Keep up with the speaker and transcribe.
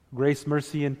Grace,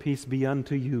 mercy, and peace be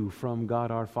unto you from God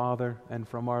our Father and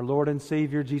from our Lord and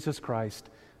Savior Jesus Christ.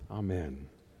 Amen.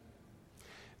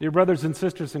 Dear brothers and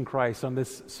sisters in Christ, on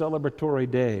this celebratory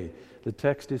day, the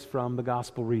text is from the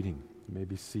Gospel reading. You may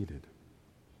be seated.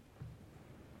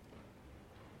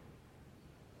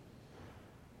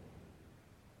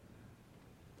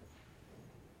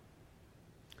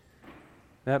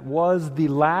 That was the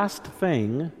last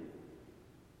thing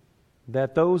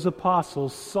that those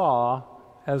apostles saw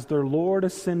as their Lord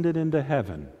ascended into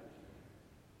heaven.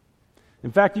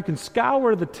 In fact, you can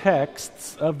scour the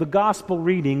texts of the gospel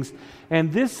readings,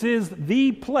 and this is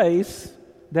the place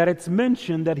that it's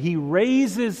mentioned that he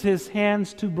raises his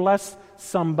hands to bless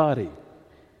somebody.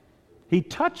 He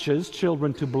touches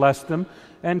children to bless them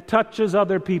and touches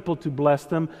other people to bless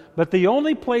them, but the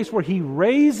only place where he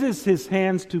raises his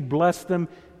hands to bless them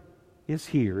is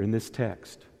here in this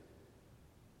text.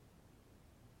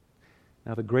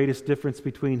 Now, the greatest difference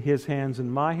between his hands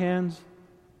and my hands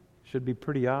should be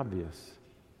pretty obvious.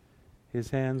 His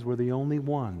hands were the only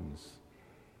ones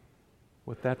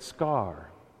with that scar.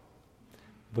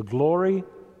 The glory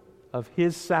of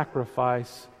his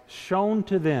sacrifice shown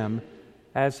to them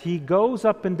as he goes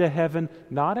up into heaven,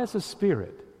 not as a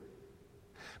spirit,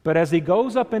 but as he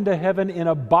goes up into heaven in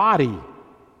a body.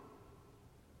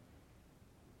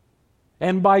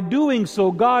 And by doing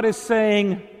so, God is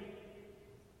saying,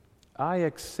 I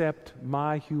accept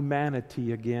my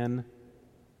humanity again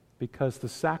because the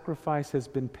sacrifice has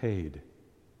been paid.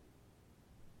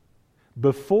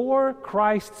 Before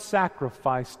Christ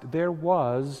sacrificed, there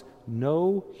was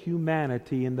no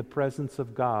humanity in the presence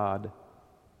of God.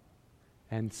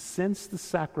 And since the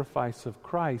sacrifice of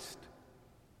Christ,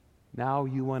 now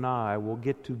you and I will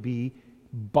get to be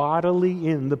bodily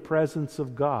in the presence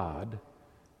of God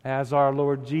as our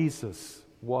Lord Jesus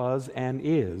was and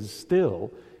is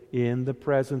still in the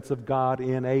presence of God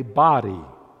in a body.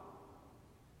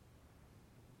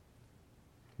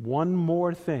 One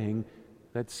more thing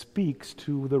that speaks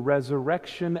to the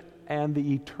resurrection and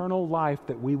the eternal life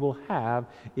that we will have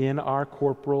in our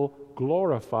corporal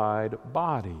glorified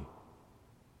body.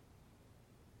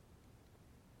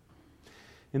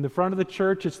 In the front of the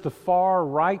church, it's the far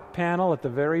right panel at the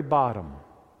very bottom.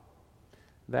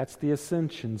 That's the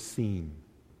Ascension scene.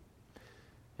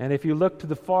 And if you look to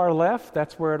the far left,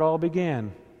 that's where it all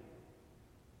began.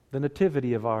 The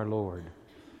Nativity of our Lord.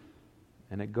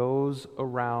 And it goes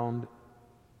around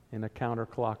in a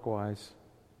counterclockwise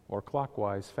or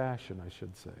clockwise fashion, I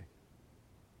should say.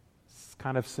 It's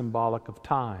kind of symbolic of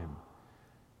time.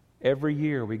 Every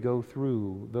year we go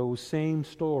through those same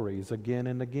stories again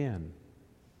and again.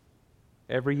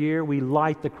 Every year we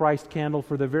light the Christ candle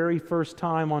for the very first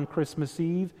time on Christmas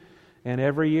Eve, and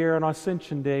every year on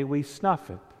Ascension Day we snuff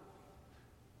it.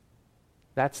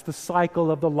 That's the cycle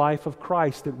of the life of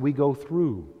Christ that we go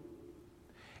through.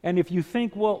 And if you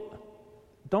think, well,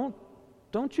 don't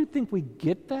you think we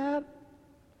get that?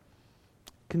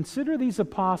 Consider these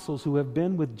apostles who have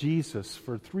been with Jesus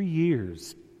for 3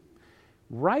 years.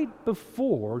 Right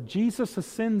before Jesus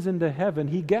ascends into heaven,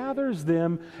 he gathers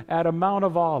them at a Mount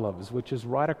of Olives, which is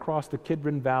right across the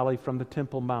Kidron Valley from the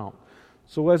Temple Mount.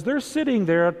 So as they're sitting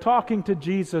there talking to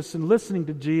Jesus and listening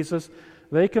to Jesus,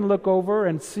 they can look over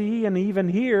and see and even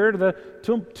hear the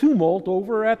tumult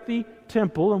over at the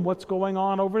temple and what's going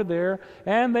on over there,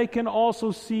 and they can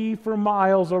also see for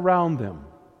miles around them.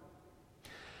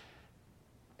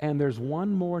 And there's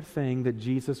one more thing that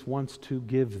Jesus wants to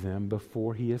give them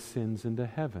before he ascends into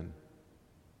heaven.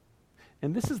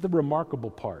 And this is the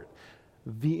remarkable part.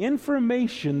 The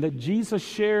information that Jesus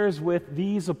shares with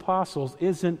these apostles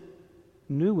isn't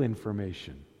new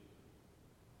information.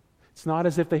 It's not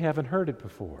as if they haven't heard it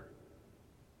before.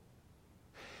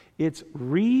 It's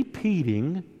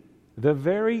repeating the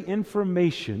very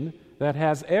information that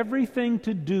has everything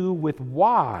to do with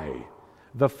why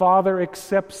the Father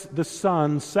accepts the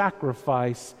Son's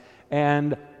sacrifice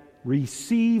and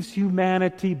receives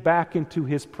humanity back into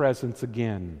his presence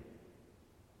again.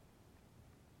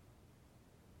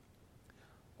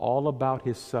 All about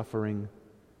his suffering,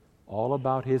 all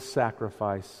about his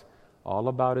sacrifice, all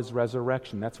about his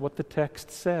resurrection. That's what the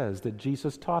text says that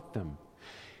Jesus taught them.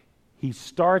 He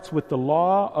starts with the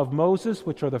law of Moses,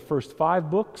 which are the first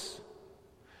 5 books,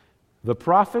 the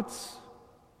prophets,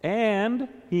 and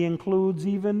he includes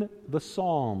even the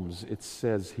Psalms, it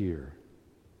says here.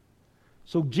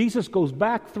 So Jesus goes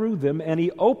back through them and he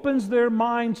opens their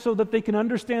minds so that they can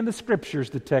understand the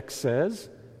Scriptures, the text says,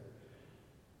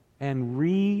 and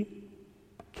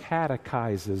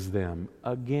re-catechizes them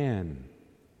again.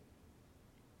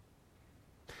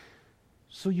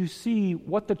 So you see,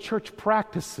 what the church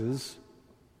practices,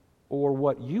 or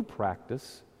what you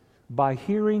practice, by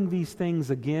hearing these things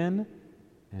again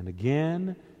and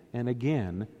again and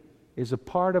again is a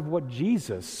part of what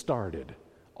Jesus started.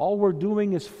 All we're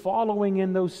doing is following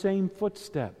in those same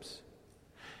footsteps.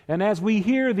 And as we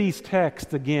hear these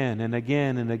texts again and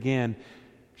again and again,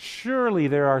 surely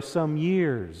there are some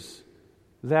years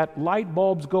that light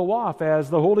bulbs go off as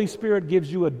the Holy Spirit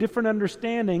gives you a different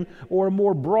understanding, or a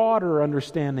more broader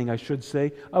understanding, I should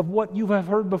say, of what you have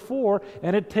heard before,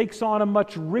 and it takes on a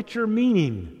much richer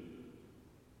meaning.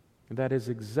 And that is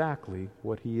exactly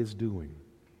what He is doing.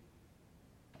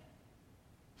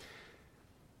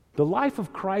 The life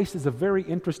of Christ is a very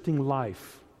interesting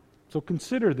life. So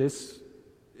consider this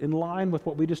in line with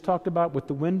what we just talked about with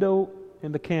the window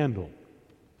and the candle.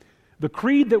 The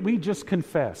creed that we just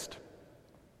confessed.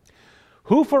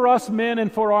 Who for us men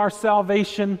and for our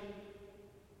salvation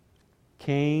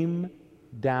came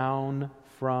down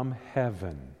from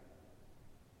heaven.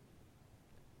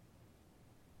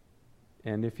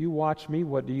 And if you watch me,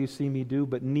 what do you see me do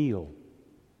but kneel?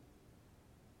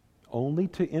 Only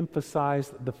to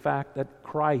emphasize the fact that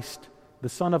Christ, the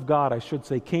Son of God, I should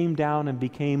say, came down and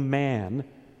became man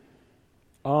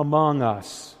among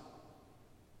us.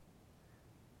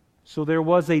 So there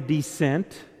was a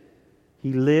descent.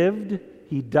 He lived,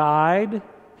 He died,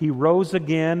 He rose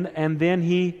again, and then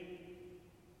He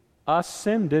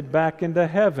ascended back into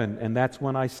heaven. And that's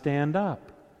when I stand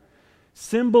up.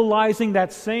 Symbolizing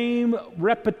that same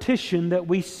repetition that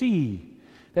we see.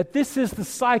 That this is the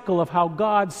cycle of how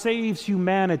God saves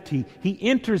humanity. He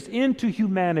enters into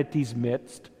humanity's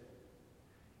midst.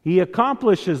 He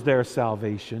accomplishes their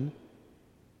salvation.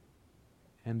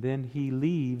 And then He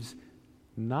leaves,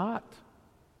 not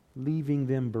leaving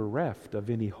them bereft of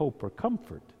any hope or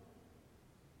comfort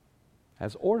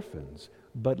as orphans,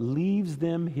 but leaves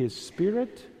them His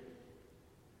Spirit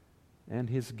and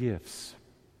His gifts,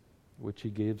 which He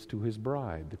gives to His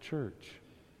bride, the church.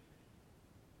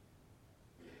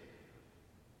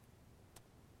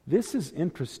 This is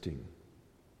interesting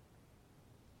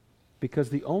because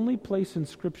the only place in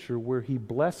Scripture where He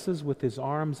blesses with His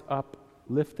arms up,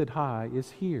 lifted high,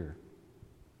 is here.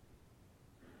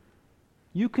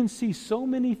 You can see so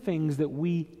many things that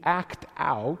we act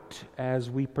out as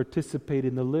we participate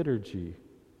in the liturgy.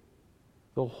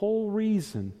 The whole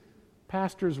reason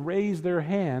pastors raise their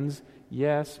hands,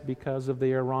 yes, because of the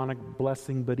Aaronic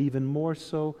blessing, but even more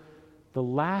so, the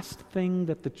last thing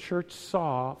that the church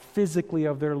saw physically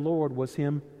of their Lord was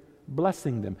Him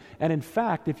blessing them. And in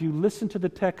fact, if you listen to the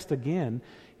text again,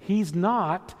 He's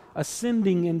not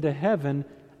ascending into heaven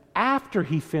after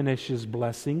He finishes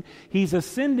blessing. He's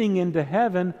ascending into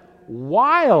heaven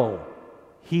while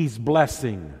He's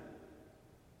blessing.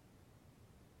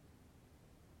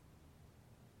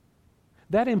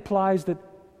 That implies that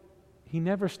He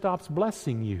never stops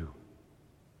blessing you.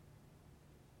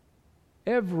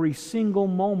 Every single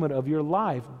moment of your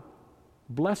life,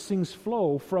 blessings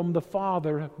flow from the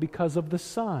Father because of the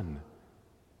Son.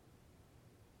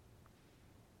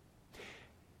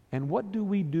 And what do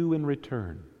we do in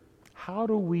return? How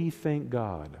do we thank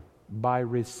God? By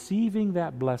receiving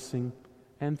that blessing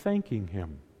and thanking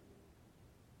Him.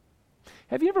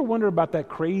 Have you ever wondered about that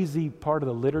crazy part of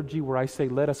the liturgy where I say,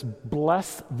 let us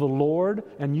bless the Lord,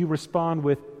 and you respond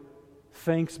with,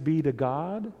 thanks be to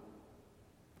God?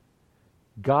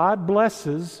 God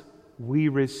blesses, we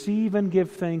receive and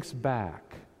give thanks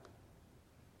back.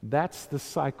 That's the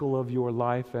cycle of your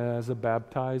life as a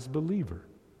baptized believer.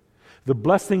 The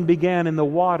blessing began in the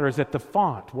waters at the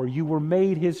font where you were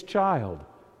made His child.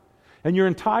 And your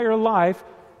entire life,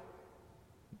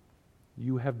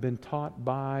 you have been taught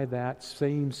by that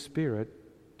same Spirit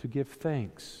to give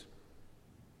thanks.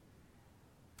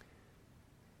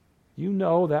 You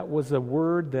know that was a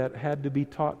word that had to be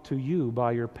taught to you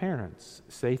by your parents.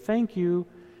 Say thank you.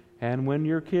 And when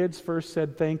your kids first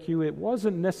said thank you, it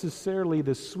wasn't necessarily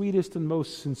the sweetest and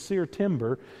most sincere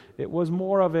timbre. It was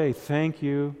more of a thank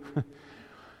you.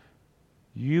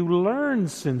 You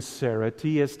learned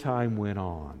sincerity as time went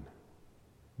on.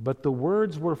 But the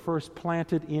words were first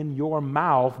planted in your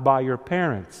mouth by your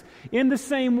parents. In the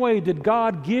same way, did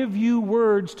God give you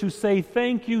words to say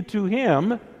thank you to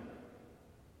Him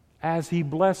as He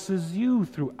blesses you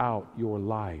throughout your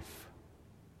life.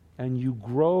 And you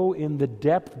grow in the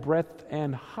depth, breadth,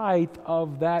 and height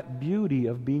of that beauty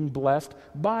of being blessed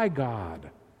by God.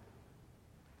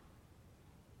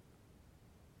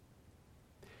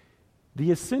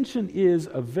 The Ascension is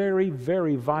a very,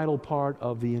 very vital part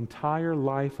of the entire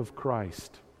life of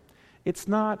Christ. It's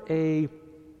not an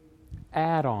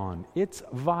add-on. It's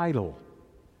vital.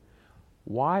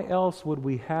 Why else would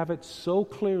we have it so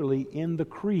clearly in the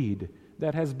creed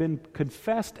that has been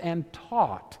confessed and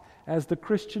taught as the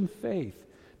Christian faith,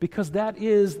 because that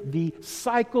is the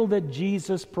cycle that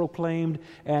Jesus proclaimed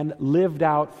and lived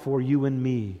out for you and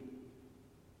me.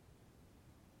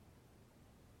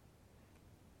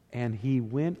 And He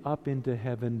went up into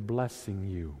heaven blessing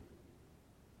you.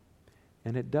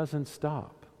 And it doesn't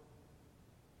stop.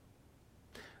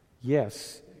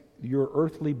 Yes, your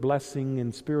earthly blessing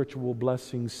and spiritual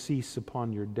blessings cease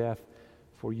upon your death,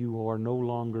 for you are no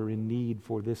longer in need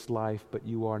for this life, but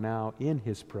you are now in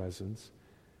His presence.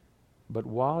 But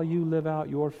while you live out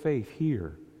your faith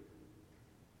here,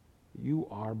 you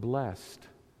are blessed.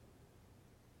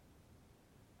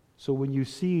 So when you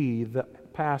see the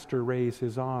pastor raise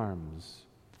his arms,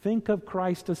 think of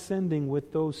Christ ascending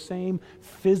with those same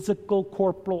physical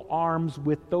corporal arms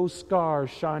with those scars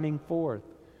shining forth.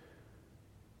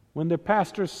 When the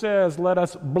pastor says, "Let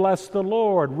us bless the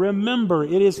Lord," remember,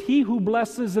 it is He who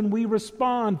blesses and we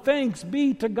respond, "Thanks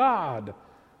be to God."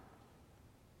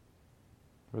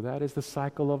 For that is the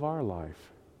cycle of our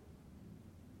life.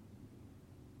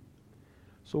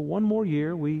 So one more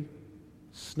year, we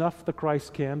snuff the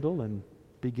Christ candle and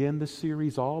begin the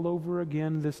series all over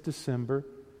again this December,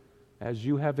 as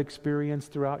you have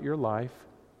experienced throughout your life.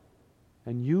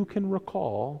 And you can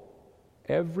recall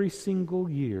every single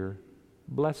year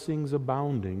blessings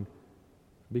abounding,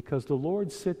 because the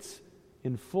Lord sits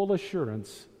in full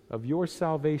assurance of your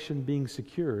salvation being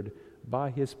secured by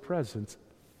His presence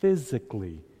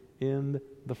physically in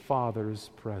the Father's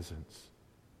presence.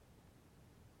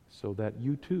 So that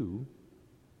you too,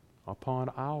 upon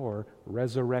our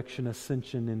resurrection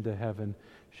ascension into heaven,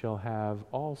 shall have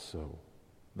also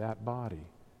that body.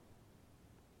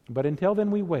 But until then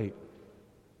we wait.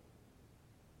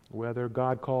 Whether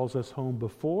God calls us home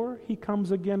before He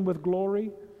comes again with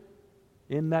glory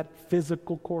in that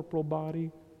physical corporal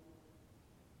body,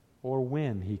 or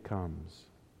when He comes,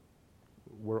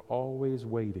 we're always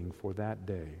waiting for that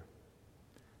day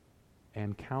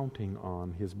and counting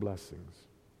on His blessings.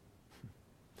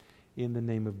 In the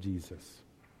name of Jesus,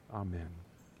 amen.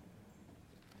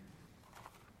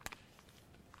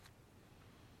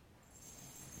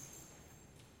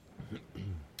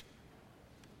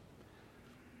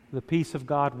 The peace of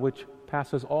God, which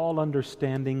passes all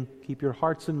understanding, keep your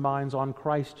hearts and minds on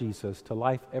Christ Jesus to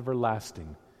life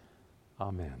everlasting.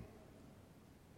 Amen.